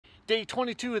Day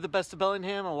 22 of the Best of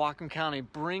Bellingham and Whatcom County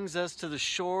brings us to the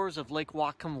shores of Lake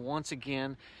Whatcom once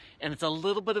again, and it's a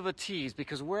little bit of a tease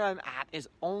because where I'm at is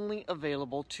only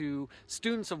available to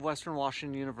students of Western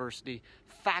Washington University,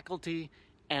 faculty,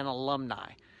 and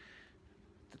alumni.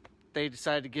 They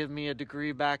decided to give me a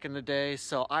degree back in the day,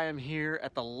 so I am here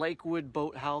at the Lakewood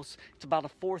boathouse. It's about a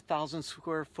 4,000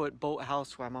 square foot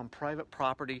boathouse where I'm on private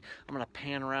property. I'm gonna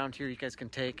pan around here, you guys can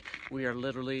take. We are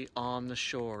literally on the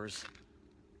shores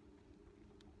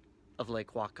of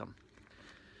Lake Whatcom.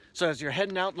 So as you're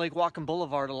heading out Lake Whatcom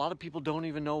Boulevard, a lot of people don't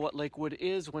even know what Lakewood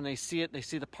is. When they see it, they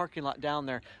see the parking lot down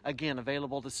there. Again,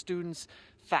 available to students,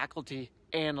 faculty,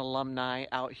 and alumni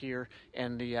out here.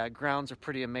 And the grounds are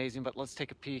pretty amazing, but let's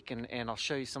take a peek and I'll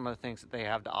show you some of the things that they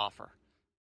have to offer.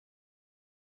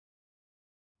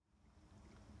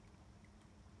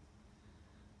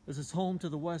 This is home to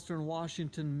the Western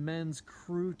Washington men's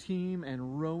crew team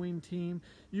and rowing team.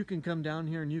 You can come down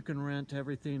here and you can rent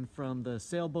everything from the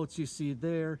sailboats you see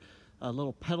there, a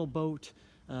little pedal boat,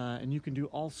 and you can do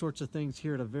all sorts of things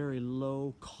here at a very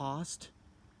low cost.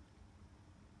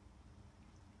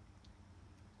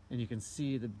 And you can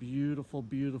see the beautiful,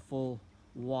 beautiful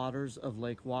waters of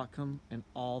Lake Whatcom and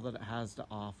all that it has to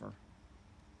offer.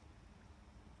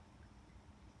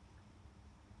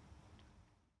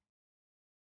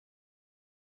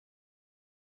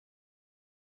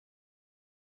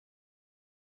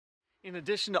 In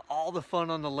addition to all the fun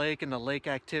on the lake and the lake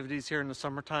activities here in the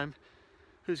summertime,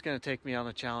 who's going to take me on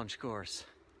a challenge course?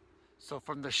 So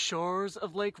from the shores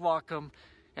of Lake Whatcom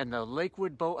and the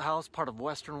Lakewood Boathouse, part of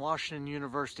Western Washington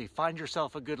University, find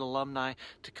yourself a good alumni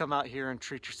to come out here and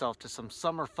treat yourself to some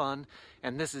summer fun.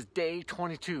 And this is day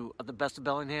 22 of the Best of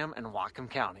Bellingham and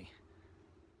Whatcom County.